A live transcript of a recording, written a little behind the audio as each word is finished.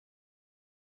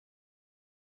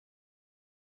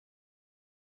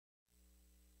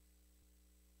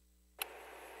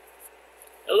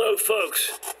Hello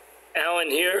folks, Alan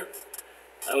here.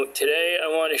 Today I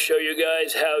want to show you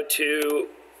guys how to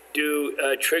do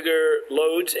trigger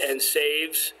loads and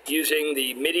saves using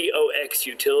the Midi-ox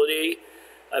utility.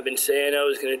 I've been saying I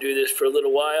was going to do this for a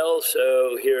little while,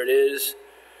 so here it is.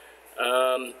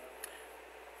 You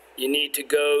need to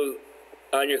go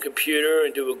on your computer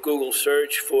and do a Google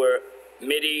search for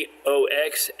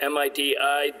Midi-ox,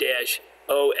 MIDI-ox.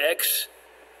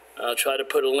 I'll try to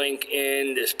put a link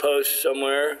in this post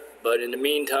somewhere, but in the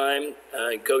meantime,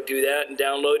 go do that and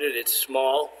download it. It's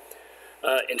small.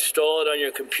 Install it on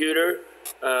your computer.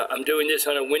 I'm doing this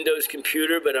on a Windows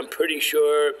computer, but I'm pretty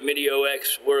sure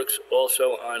Midi-ox works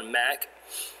also on Mac.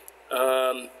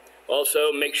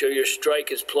 Also, make sure your strike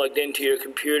is plugged into your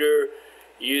computer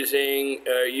using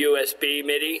USB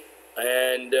MIDI,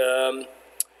 and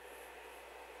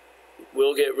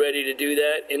we'll get ready to do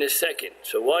that in a second.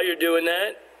 So while you're doing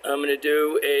that, I'm going to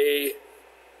do a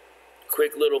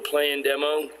quick little playing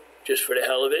demo just for the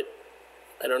hell of it.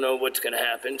 I don't know what's going to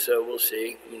happen, so we'll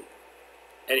see.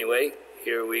 Anyway,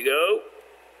 here we go.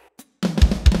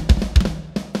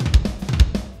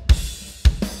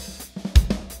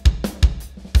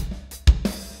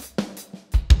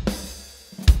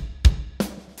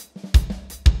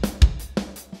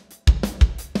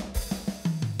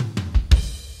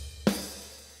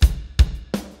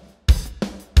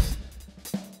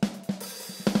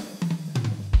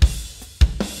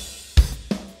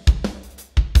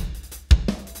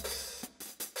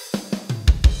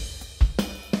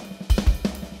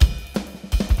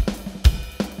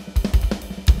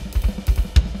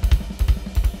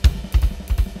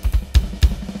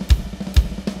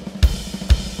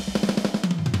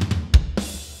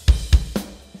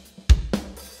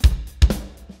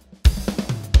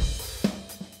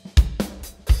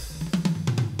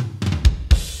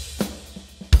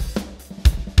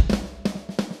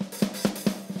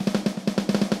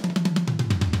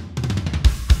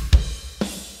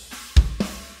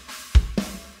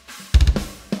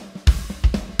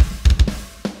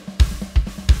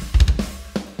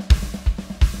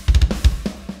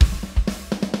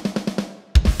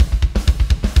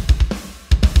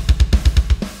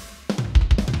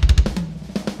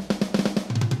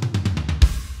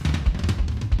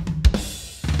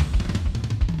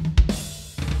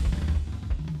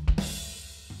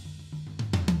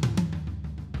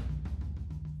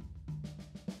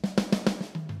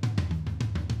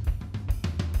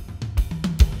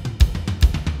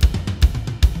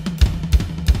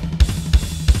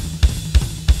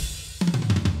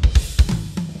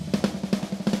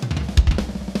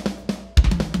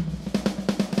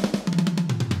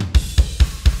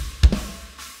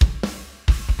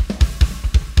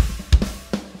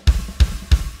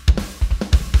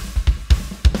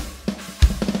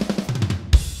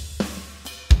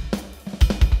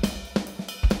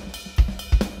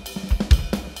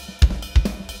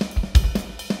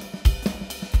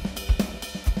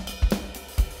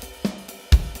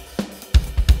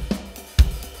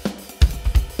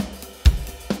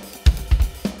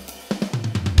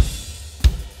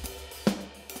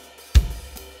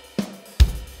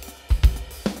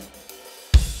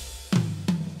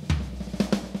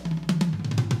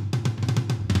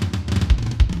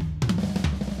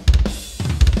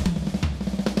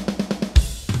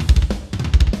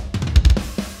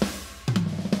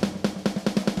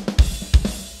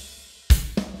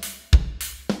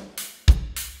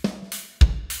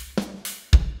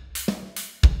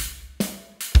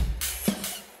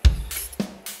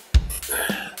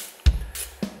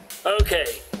 Okay,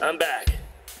 I'm back.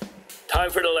 Time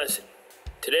for the lesson.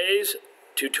 Today's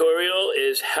tutorial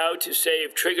is how to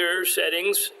save trigger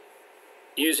settings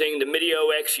using the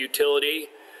Midi-ox utility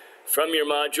from your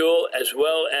module, as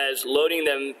well as loading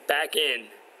them back in.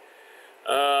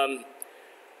 The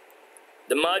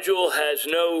module has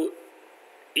no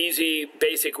easy,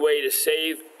 basic way to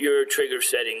save your trigger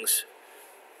settings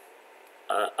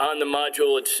on the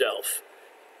module itself.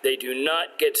 They do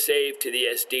not get saved to the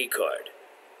SD card.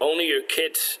 Only your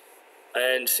kits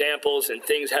and samples and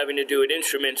things having to do with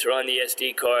instruments are on the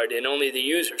SD card, and only the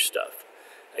user stuff.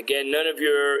 Again, none of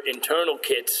your internal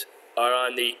kits are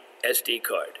on the SD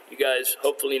card. You guys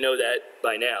hopefully know that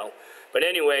by now. But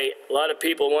anyway, a lot of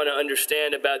people want to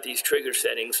understand about these trigger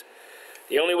settings.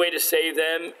 The only way to save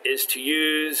them is to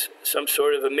use some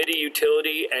sort of a MIDI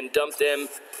utility and dump them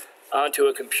onto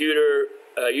a computer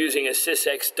using a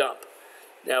sysx dump.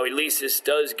 Now, Elisis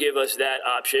does give us that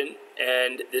option,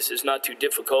 and this is not too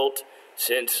difficult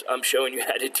since I'm showing you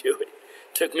how to do it.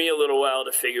 Took me a little while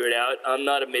to figure it out. I'm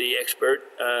not a MIDI expert.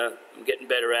 I'm getting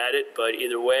better at it, but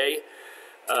either way,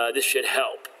 this should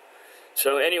help.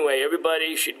 So anyway,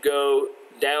 everybody should go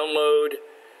download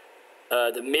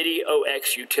the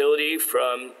Midi-ox utility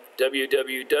from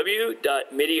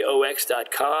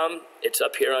www.midiox.com. It's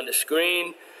up here on the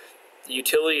screen. The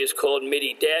utility is called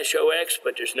Midi-ox,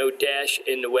 but there's no dash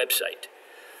in the website.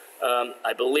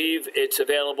 I believe it's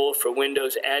available for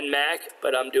Windows and Mac,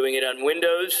 but I'm doing it on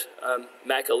Windows. I'm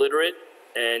Mac illiterate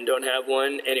and don't have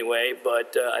one anyway,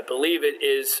 but I believe it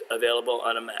is available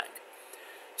on a Mac.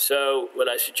 So what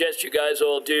I suggest you guys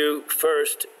all do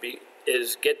first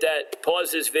is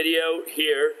pause this video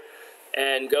here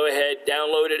and go ahead,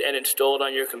 download it and install it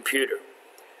on your computer.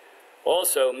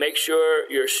 Also, make sure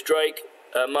your Strike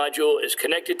module is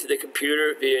connected to the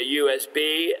computer via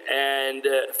USB and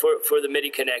for the MIDI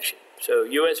connection. So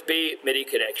USB, MIDI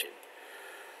connection.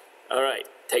 All right,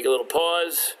 take a little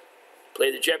pause, play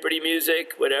the Jeopardy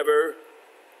music, whatever,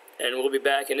 and we'll be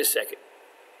back in a second.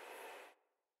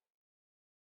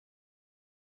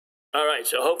 All right,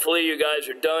 so hopefully you guys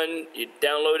are done. You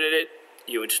downloaded it,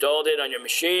 you installed it on your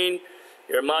machine,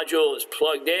 your module is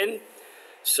plugged in.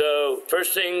 So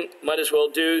first thing might as well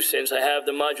do, since I have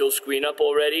the module screen up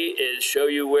already, is show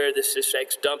you where the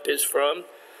SysX dump is from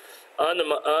on the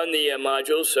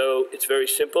module. So it's very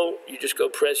simple. You just go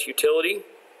press Utility,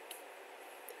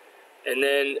 and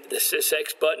then the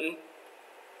SysX button.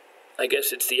 I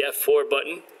guess it's the F4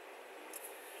 button.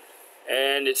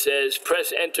 And it says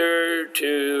press Enter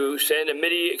to send a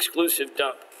MIDI exclusive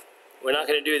dump. We're not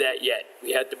going to do that yet.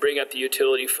 We have to bring up the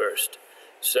utility first.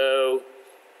 So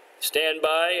stand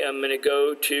by. I'm going to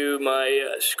go to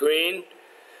my screen.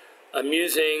 I'm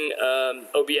using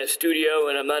OBS Studio,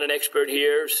 and I'm not an expert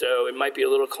here, so it might be a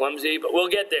little clumsy, but we'll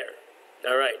get there.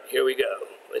 All right, here we go.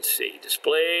 Let's see.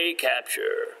 Display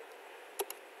capture.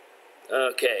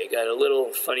 Okay, got a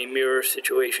little funny mirror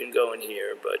situation going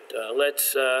here, but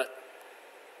let's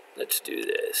do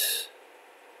this.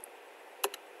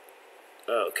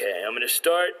 Okay, I'm going to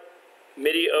start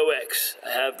Midi-ox.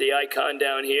 I have the icon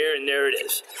down here, and there it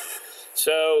is.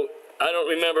 So I don't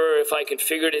remember if I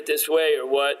configured it this way or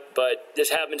what, but this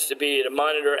happens to be a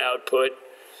monitor output.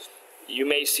 You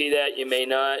may see that, you may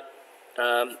not.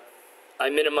 I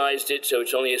minimized it, so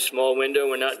it's only a small window.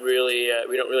 We're not really,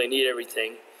 we don't really need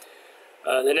everything.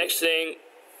 The next thing,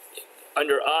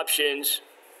 under Options,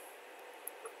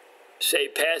 say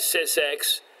Pass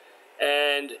SysX,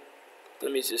 and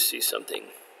let me just see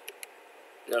something.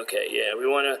 Okay, yeah, we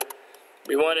want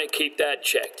to keep that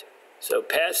checked. So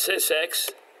Pass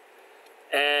SysX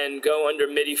and go under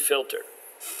Midi Filter.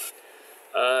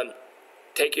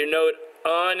 Take your node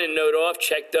on and node off,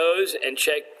 check those, and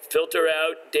check filter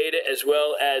out data as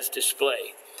well as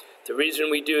display. The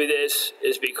reason we do this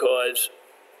is because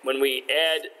when we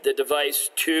add the device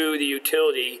to the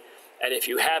utility, and if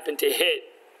you happen to hit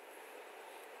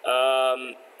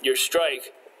your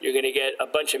Strike, you're going to get a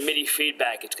bunch of MIDI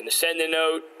feedback. It's going to send the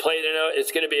note, play the note.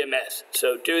 It's going to be a mess.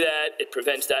 So do that. It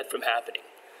prevents that from happening.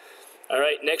 All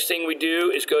right, next thing we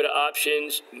do is go to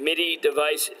Options, MIDI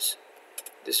Devices.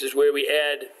 This is where we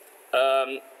add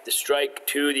the Strike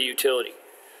to the utility.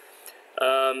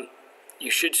 You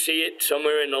should see it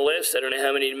somewhere in the list. I don't know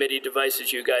how many MIDI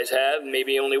devices you guys have.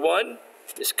 Maybe only one.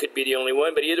 This could be the only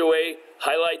one. But either way,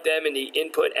 highlight them in the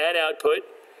input and output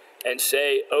and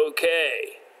say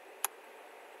OK.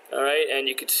 All right, and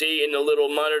you can see in the little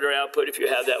monitor output, if you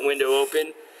have that window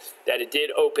open, that it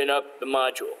did open up the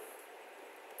module.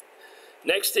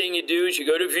 Next thing you do is you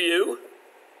go to View,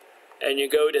 and you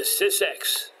go to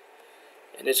SysX,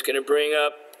 and it's going to bring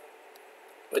up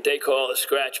what they call a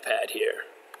scratch pad here.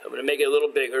 I'm going to make it a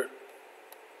little bigger.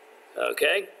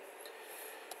 Okay.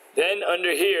 Then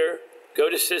under here, go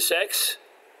to SysX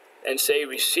and say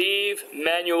Receive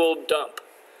Manual Dump.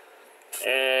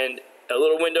 And a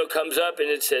little window comes up and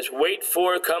it says wait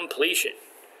for completion.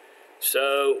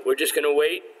 So we're just going to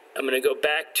wait. I'm going to go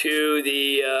back to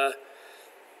the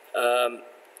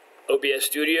OBS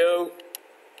Studio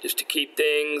just to keep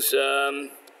things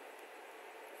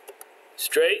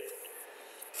straight.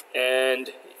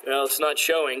 And well, it's not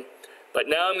showing, but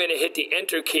now I'm going to hit the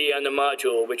Enter key on the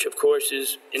module, which of course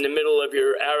is in the middle of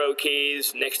your arrow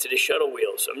keys next to the shuttle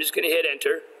wheel. So I'm just going to hit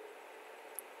Enter.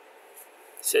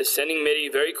 It says sending MIDI,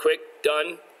 very quick,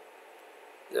 done.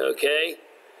 Okay,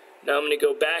 now I'm going to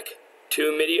go back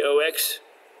to Midi-ox.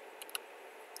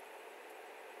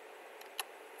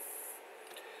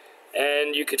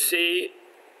 And you can see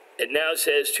it now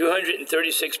says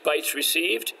 236 bytes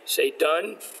received. Say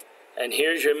done. And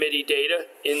here's your MIDI data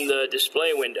in the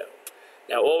display window.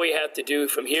 Now all we have to do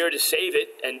from here to save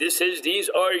it, and these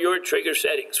are your trigger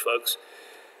settings, folks.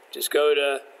 Just go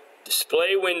to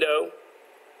Display Window,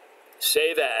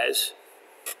 Save As,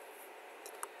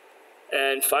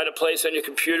 and find a place on your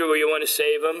computer where you want to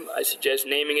save them. I suggest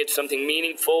naming it something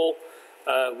meaningful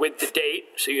with the date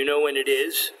so you know when it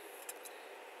is,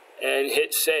 and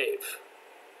hit save.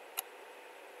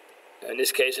 In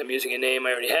this case, I'm using a name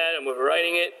I already had. I'm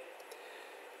overwriting it.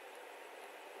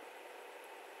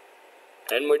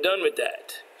 And we're done with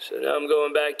that. So now I'm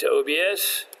going back to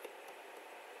OBS.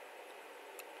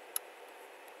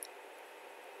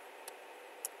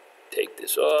 Take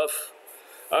this off.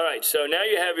 All right, so now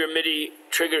you have your MIDI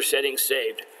trigger settings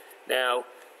saved. Now,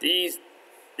 this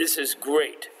is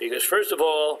great because first of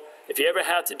all, if you ever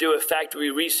have to do a factory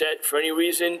reset for any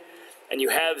reason and you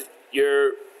have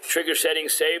your trigger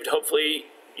settings saved, hopefully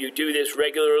you do this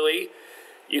regularly,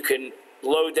 you can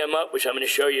load them up, which I'm going to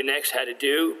show you next how to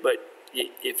do, but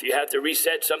if you have to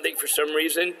reset something for some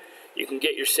reason, you can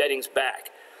get your settings back.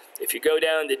 If you go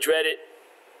down the dreaded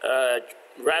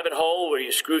rabbit hole where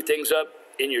you screw things up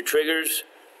in your triggers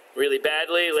really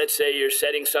badly, let's say you're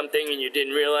setting something and you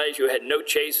didn't realize you had no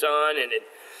chase on and it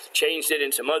changed it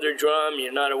in some other drum,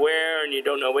 you're not aware and you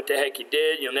don't know what the heck you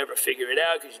did, you'll never figure it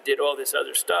out because you did all this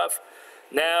other stuff.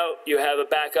 Now you have a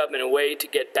backup and a way to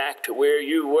get back to where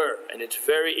you were, and it's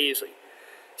very easy.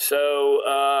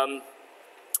 So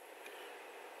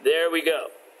there we go.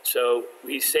 So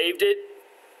we saved it.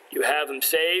 You have them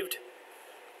saved.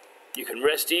 You can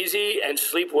rest easy and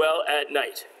sleep well at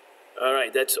night. All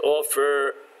right, that's all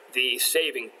for the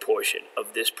saving portion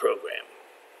of this program.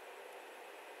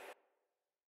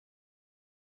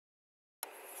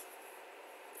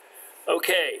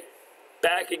 Okay,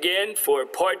 back again for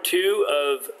part 2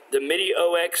 of the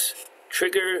Midi-ox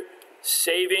trigger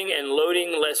saving and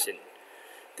loading lesson.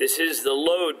 This is the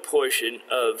load portion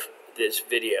of this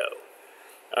video.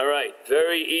 All right,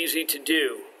 very easy to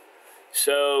do.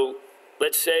 So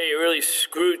let's say you really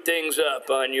screwed things up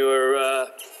on your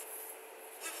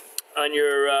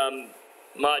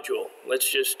module.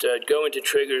 Let's just go into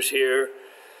triggers here.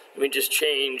 Let me just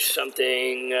change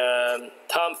something,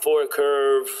 Tom 4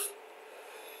 curve,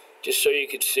 just so you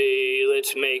could see.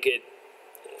 Let's make it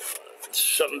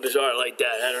something bizarre like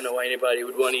that. I don't know why anybody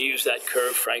would want to use that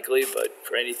curve, frankly, but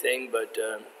for anything, but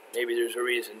maybe there's a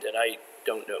reason that I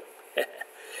don't know.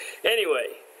 Anyway,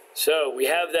 so we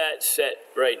have that set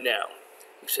right now.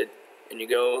 And you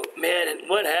go, man,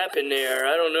 what happened there?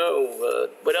 I don't know.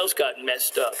 What else got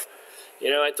messed up?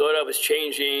 You know, I thought I was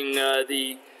changing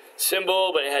the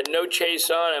symbol, but I had no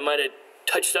chase on. I might have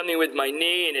touched something with my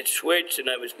knee and it switched and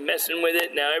I was messing with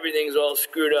it. Now everything's all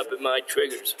screwed up in my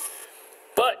triggers.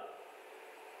 But,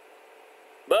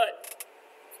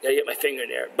 gotta get my finger in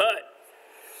there. But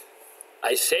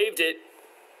I saved it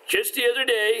just the other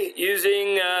day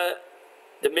using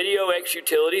the Midi-ox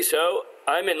utility, so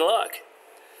I'm in luck.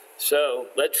 So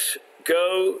let's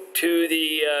go to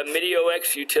the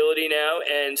Midi-ox utility now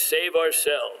and save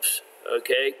ourselves,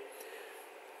 okay?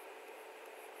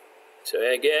 So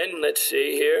again, let's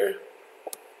see here.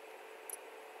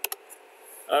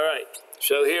 All right,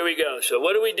 so here we go. So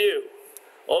what do?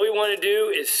 All we want to do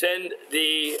is send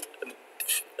the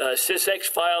sysx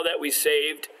file that we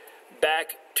saved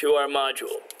back to our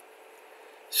module.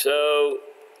 So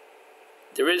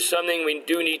there is something we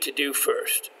do need to do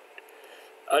first.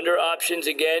 Under options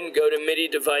again, go to MIDI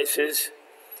devices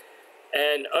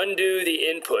and undo the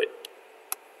input.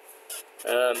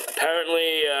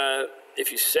 Apparently,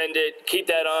 if you send it, keep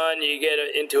that on, you get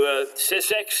into a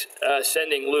sysx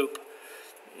sending loop.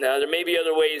 Now, there may be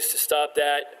other ways to stop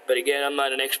that, but again, I'm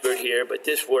not an expert here, but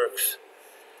this works.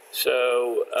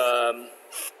 So,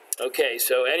 okay,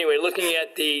 so anyway, looking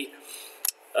at the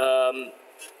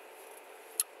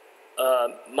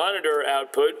monitor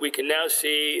output, we can now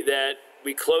see that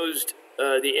we closed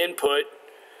the input,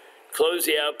 closed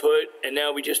the output, and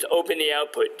now we just opened the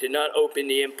output, did not open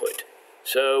the input.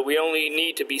 So we only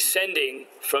need to be sending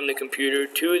from the computer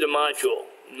to the module,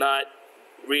 not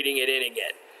reading it in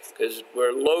again, because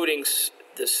we're loading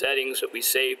the settings that we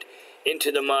saved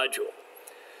into the module.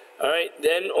 All right,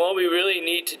 then all we really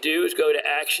need to do is go to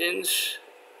Actions,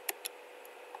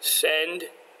 Send,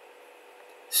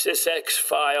 sysx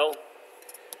file.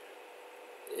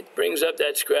 It brings up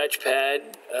that scratch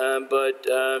pad, but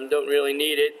don't really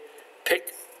need it.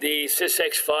 Pick the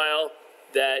sysx file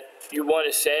that you want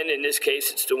to send. In this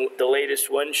case, it's the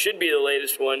latest one. Should be the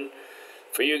latest one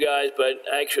for you guys, but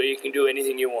actually you can do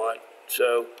anything you want.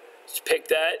 So let's pick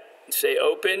that and say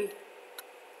Open.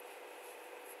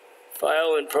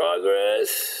 File in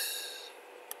progress.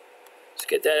 Let's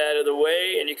get that out of the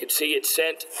way, and you can see it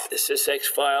sent the sysx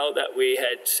file that we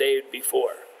had saved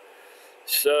before.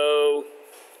 So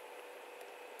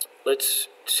let's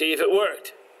see if it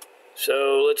worked.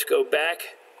 So let's go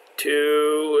back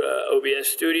to OBS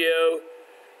Studio,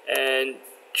 and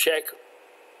check.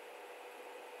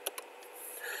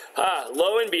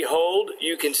 Lo and behold,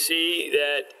 you can see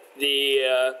that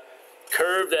the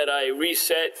curve that I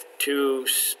reset to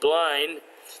spline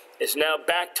is now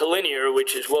back to linear,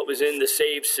 which is what was in the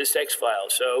saved sysx file.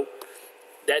 So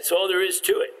that's all there is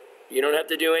to it. You don't have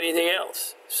to do anything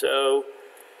else. So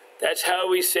that's how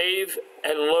we save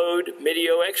and load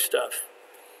Midi-ox stuff.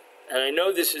 And I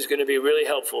know this is going to be really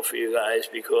helpful for you guys,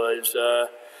 because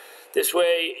this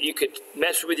way you could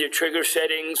mess with your trigger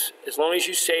settings as long as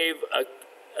you save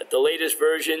the latest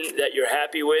version that you're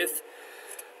happy with.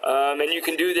 And you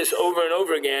can do this over and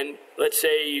over again. Let's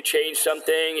say you change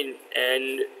something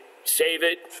and save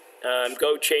it,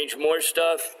 go change more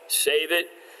stuff, save it.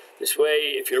 This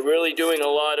way, if you're really doing a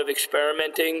lot of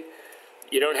experimenting,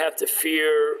 you don't have to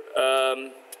fear,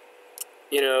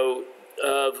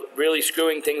 of really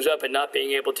screwing things up and not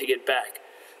being able to get back.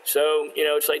 So,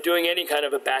 it's like doing any kind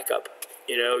of a backup.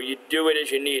 You do it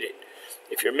as you need it.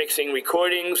 If you're mixing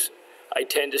recordings, I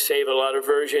tend to save a lot of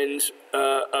versions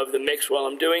of the mix while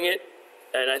I'm doing it.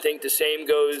 And I think the same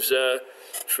goes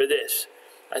for this.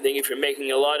 I think if you're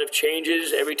making a lot of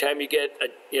changes, every time you get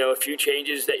a few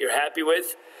changes that you're happy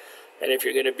with, and if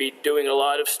you're going to be doing a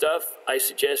lot of stuff, I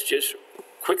suggest just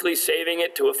quickly saving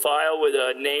it to a file with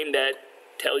a name that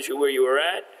tells you where you were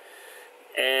at.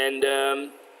 And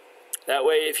that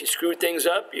way, if you screw things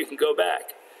up, you can go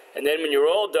back. And then when you're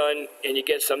all done and you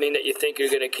get something that you think you're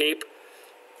going to keep,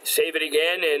 save it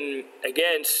again, and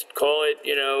again, call it,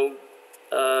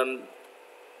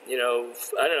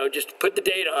 I don't know, just put the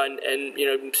date on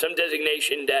and, some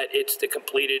designation that it's the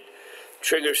completed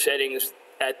trigger settings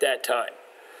at that time.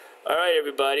 All right,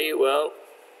 everybody. Well,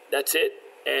 that's it.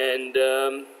 And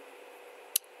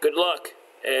good luck.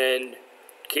 And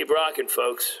keep rocking,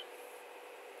 folks.